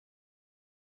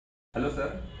Hello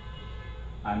sir,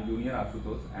 I'm Junior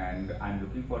Ashutosh and I'm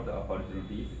looking for the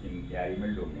opportunities in AI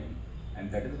ML domain,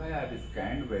 and that is why I have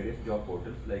scanned various job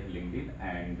portals like LinkedIn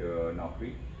and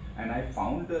Naukri, and I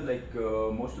found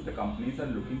most of the companies are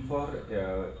looking for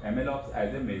MLOps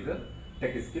as a major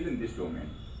tech skill in this domain.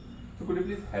 So could you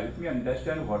please help me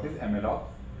understand what is MLOps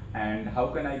and how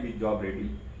can I be job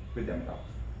ready with MLOps?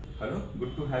 Hello,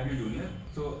 good to have you, Junior.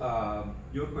 So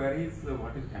your query is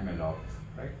what is MLOps,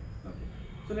 right? Okay.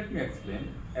 So let me explain.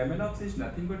 MLOps is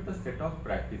nothing but the set of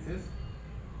practices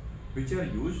which are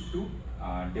used to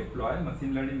deploy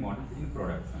machine learning models in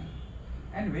production.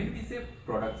 And when we say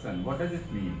production, what does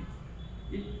it mean?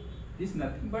 It is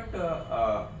nothing but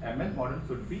ML model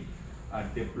should be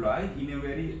deployed in a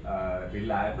very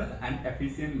reliable and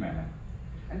efficient manner.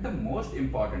 And the most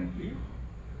importantly,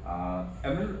 the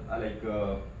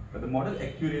model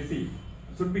accuracy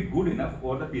should be good enough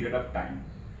over the period of time.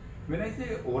 When I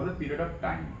say over the period of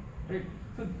time, right?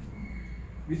 So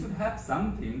we should have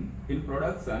something in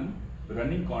production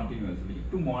running continuously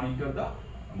to monitor the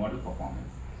model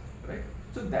performance, right?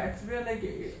 So that's where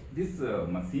this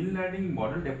machine learning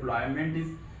model deployment is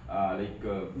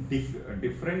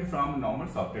different from normal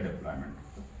software deployment.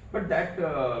 But that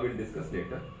we'll discuss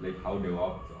later, like how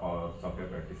DevOps or software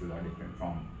practices are different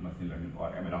from machine learning or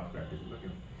MLOps practices.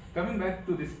 Okay. Coming back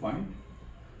to this point,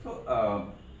 so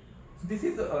this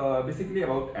is basically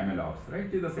about MLOps, right?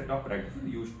 It is a set of practices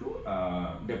used to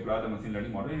deploy the machine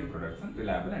learning model in production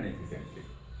reliable and efficiently.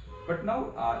 But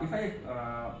now, if I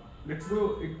let's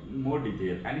go in more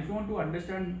detail, and if you want to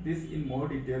understand this in more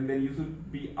detail, then you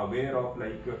should be aware of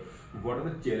what are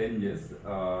the challenges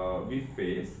we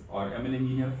face or ML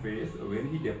engineer face when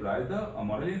he deploys the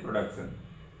model in production.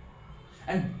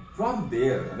 And from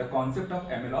there, the concept of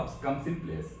MLOps comes in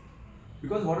place.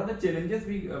 Because what are the challenges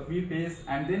we face,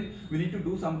 and then we need to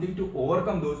do something to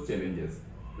overcome those challenges,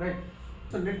 right?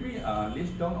 So let me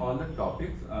list down all the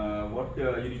topics what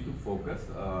you need to focus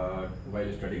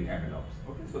while studying MLOps,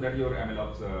 okay? So that your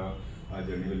MLOps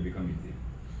journey will become easy.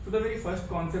 So the very first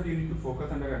concept you need to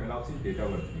focus under MLOps is data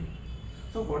versioning.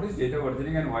 So what is data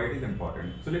versioning and why it is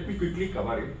important? So let me quickly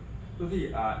cover it. So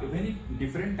see, when in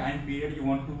different time period you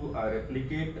want to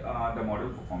replicate the model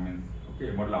performance,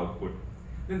 okay, model output.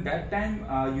 Then that time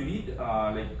you need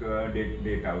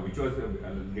data which was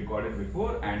recorded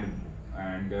before, and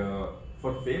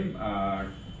for same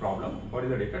problem, what is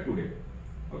the data today?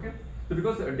 Okay, so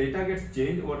because data gets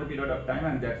changed over the period of time,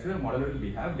 and that's where model will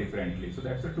behave differently. So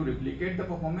that's why to replicate the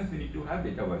performance we need to have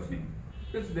data versioning.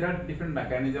 Because there are different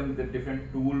mechanisms, the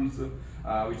different tools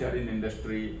which are in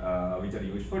industry which are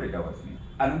used for data versioning.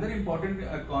 Another important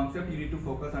concept you need to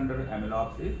focus under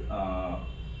MLOps is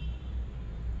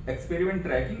experiment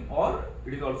tracking, or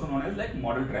it is also known as like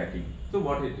model tracking. So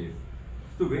what it is?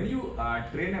 So when you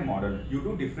train a model, you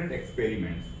do different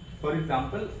experiments. For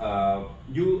example,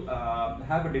 you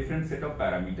have a different set of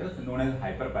parameters known as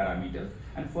hyperparameters,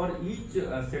 and for each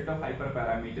set of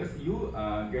hyperparameters you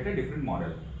get a different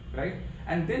model, right?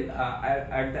 And then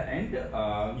at the end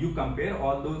you compare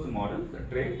all those models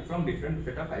trained from different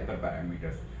set of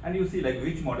hyperparameters, and you see like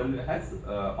which model has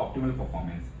optimal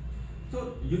performance.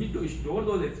 So you need to store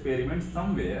those experiments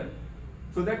somewhere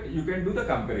so that you can do the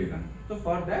comparison. So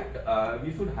for that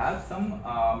we should have some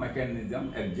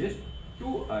mechanism exist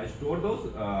to store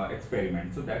those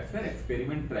experiments. So that's where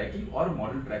experiment tracking or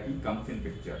model tracking comes in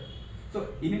picture. So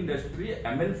in industry,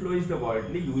 ML flow is the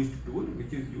widely used tool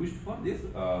which is used for this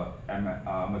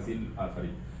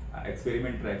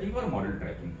experiment tracking or model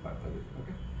tracking purposes.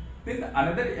 Okay. Then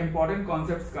another important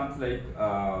concepts comes like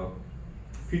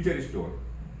feature store.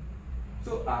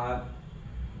 So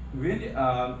when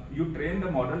you train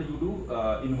the model, you do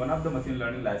in one of the machine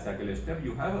learning lifecycle step,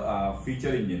 you have feature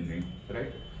engineering,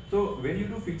 right? So when you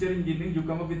do feature engineering, you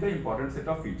come up with the important set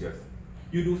of features.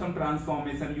 You do some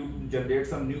transformation, you generate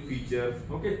some new features,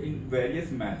 okay? In various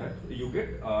methods, you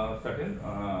get certain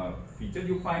features.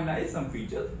 You finalize some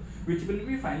features which will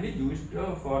be finally used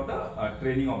for the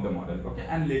training of the model, okay?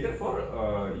 And later for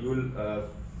you will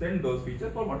send those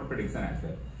features for model prediction as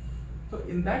well. So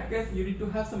in that case, you need to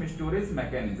have some storage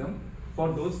mechanism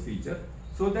for those features,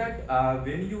 so that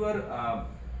when you are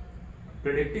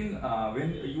predicting,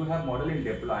 when you have model in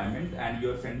deployment and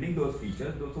you are sending those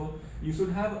features, so you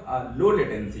should have a low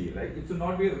latency, right? It should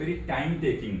not be a very time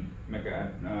taking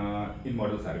in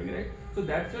model serving, right? So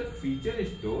that's where feature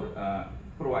store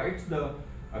provides the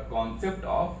concept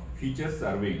of feature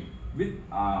serving with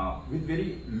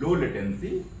very low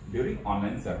latency during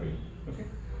online serving, okay?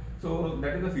 So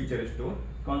that is the feature store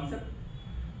concept.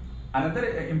 Another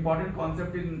important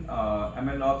concept in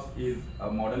MLOps is a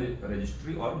model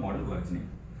registry or model versioning.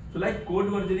 So like code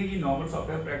versioning in normal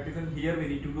software practices, here we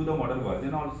need to do the model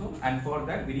version also, and for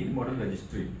that we need model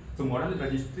registry. So model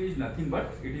registry is nothing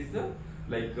but it is the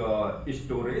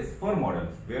storage for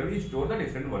models where we store the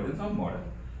different versions of model.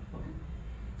 Okay.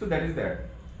 So that is that.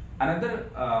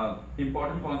 Another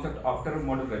important concept after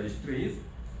model registry is,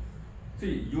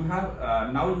 see, you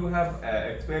have now you have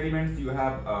experiments, you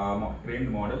have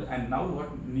trained model, and now what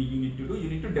you need to do, you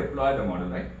need to deploy the model,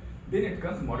 right? Then it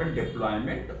comes model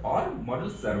deployment or model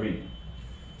serving.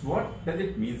 So what does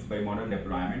it mean by model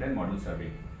deployment and model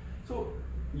serving? So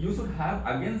you should have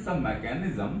again some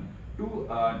mechanism to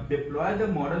deploy the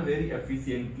model very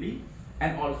efficiently,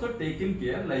 and also taking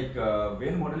care like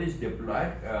when model is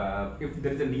deployed, if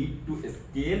there is a need to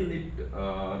scale it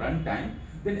runtime,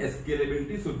 then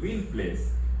scalability should be in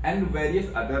place, and various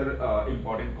other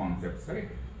important concepts, right?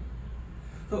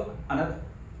 So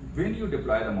when you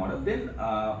deploy the model, then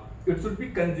it should be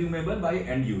consumable by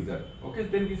end user. Okay,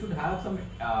 then we should have some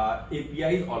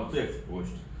APIs also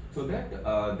exposed, so that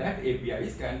that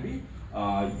APIs can be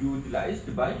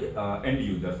utilized by end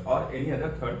users or any other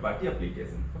third party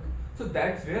application. Okay? So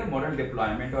that's where model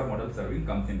deployment or model serving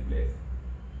comes in place.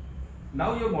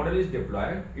 Now your model is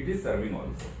deployed, it is serving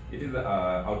also, it is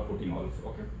outputting also.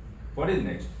 Okay, what is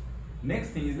next? Next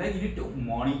thing is like you need to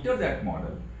monitor that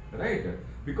model, right?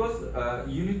 Because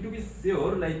you need to be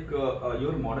sure like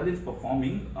your model is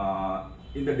performing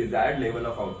in the desired level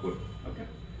of output. Okay,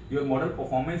 your model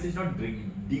performance is not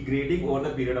degrading over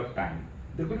the period of time.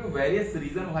 There could be various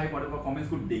reasons why model performance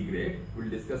could degrade. We'll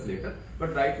discuss later.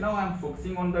 But right now I am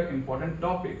focusing on the important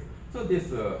topics. So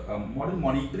this model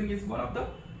monitoring is one of the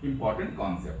important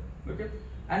concept. Okay,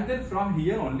 and then from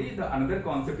here only the another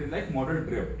concept is like model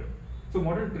drift. So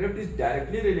model drift is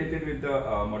directly related with the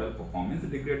model performance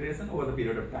degradation over the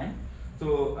period of time.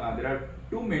 So there are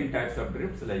two main types of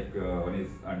drifts, like one is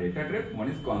data drift, one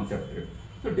is concept drift.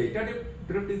 So data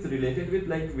drift is related with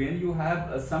like when you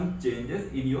have some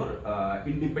changes in your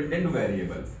independent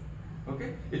variables.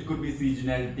 Okay, it could be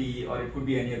seasonality or it could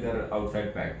be any other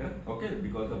outside factor. Okay,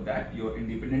 because of that your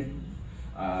independent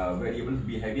variables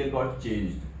behavior got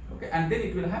changed. Okay, and then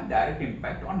it will have direct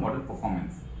impact on model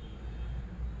performance.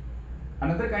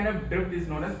 Another kind of drift is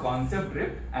known as concept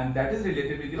drift, and that is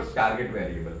related with your target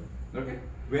variable. Okay,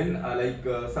 when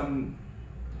some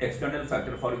external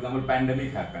factor, for example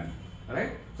pandemic happened,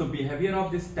 right? So behavior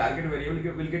of this target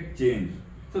variable will get changed.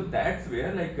 So that's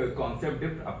where like concept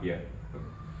drift appear. Okay.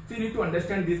 So you need to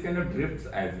understand these kind of drifts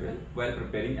as well while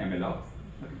preparing MLOps.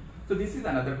 Okay. So this is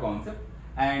another concept,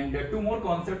 and two more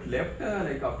concepts left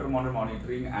like after model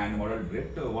monitoring and model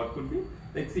drift. What could be?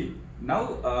 Like see,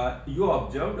 now you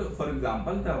observed, for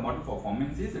example, the model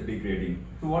performance is degrading.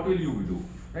 So what will you do,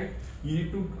 right? You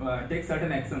need to take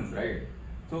certain actions, right?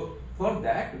 So for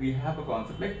that we have a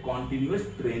concept like continuous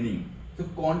training. So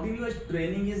continuous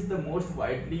training is the most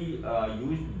widely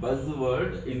used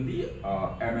buzzword in the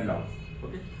MLOps.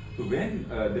 Okay. So when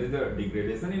there is a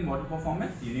degradation in model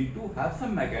performance, you need to have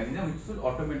some mechanism which should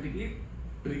automatically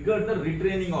trigger the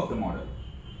retraining of the model.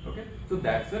 Okay, so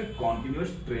that's where continuous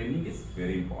training is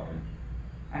very important.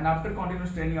 And after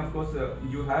continuous training, of course,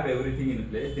 you have everything in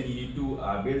place. Then you need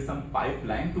to build some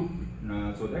pipeline to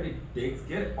so that it takes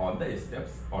care all the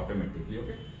steps automatically.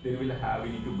 Okay, then we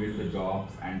need to build the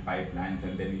jobs and pipelines,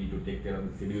 and then we need to take care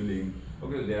of the scheduling.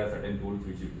 Okay, there are certain tools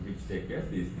which take care of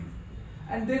these things.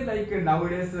 And then like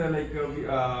nowadays,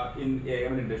 in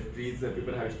AI/ML industries,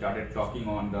 people have started talking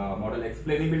on the model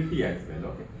explainability as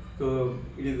well. Okay. So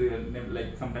it is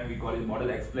like sometimes we call it model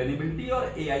explainability or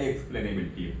AI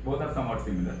explainability. Both are somewhat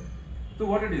similar. So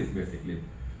what it is basically?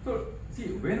 So see,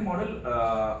 when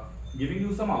model giving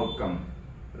you some outcome,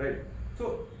 right?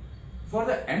 So for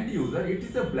the end user, it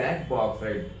is a black box,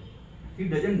 right? He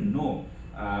doesn't know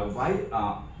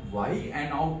why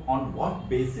and on what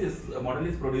basis a model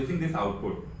is producing this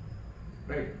output,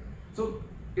 right? So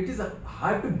it is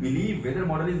hard to believe whether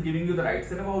model is giving you the right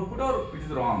set of output or it is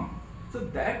wrong. So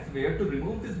that's where to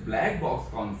remove this black box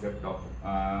concept of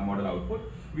model output,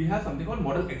 we have something called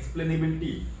model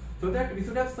explainability. So that we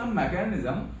should have some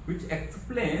mechanism which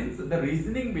explains the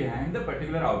reasoning behind the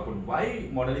particular output, why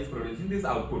model is producing this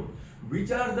output,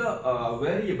 which are the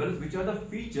variables, which are the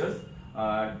features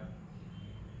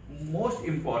most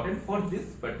important for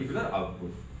this particular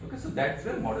output. Okay, so that's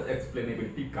where model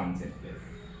explainability comes in place.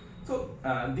 So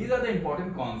these are the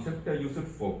important concepts you should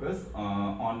focus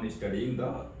on studying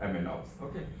the MLOps.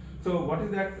 Okay. So what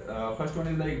is that? First one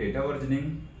is like data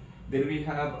versioning. Then we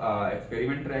have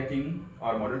experiment tracking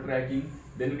or model tracking.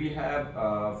 Then we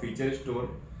have feature store.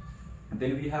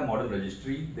 Then we have model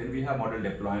registry. Then we have model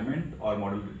deployment or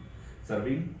model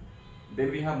serving. Then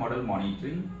we have model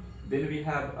monitoring. Then we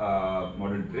have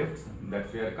model drifts.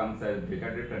 That's where comes as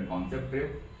data drift and concept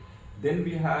drift. Then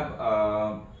we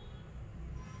have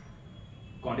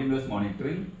continuous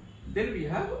monitoring. Then we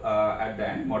have at the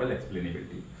end model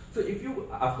explainability. So if you,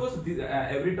 of course,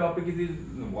 every topic is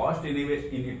vast anyway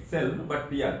in itself,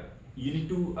 but yeah, you need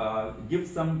to give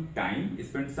some time,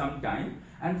 spend some time,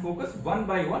 and focus one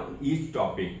by one each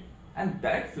topic, and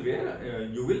that's where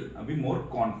you will be more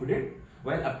confident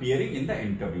while appearing in the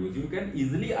interviews. You can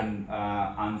easily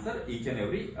answer each and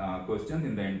every question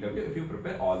in the interview if you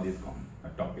prepare all these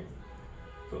topics.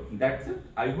 So that's it.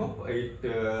 I hope it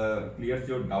clears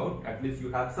your doubt. At least you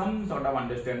have some sort of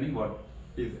understanding what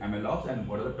is MLOps and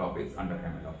what are the topics under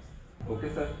MLOps. Okay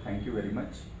sir, thank you very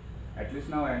much. At least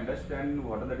now I understand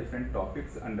what are the different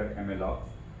topics under MLOps,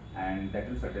 and that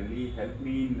will certainly help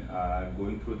me in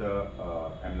going through the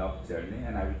MLOps journey,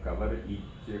 and I will cover each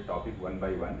topic one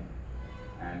by one.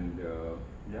 And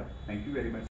yeah, thank you very much.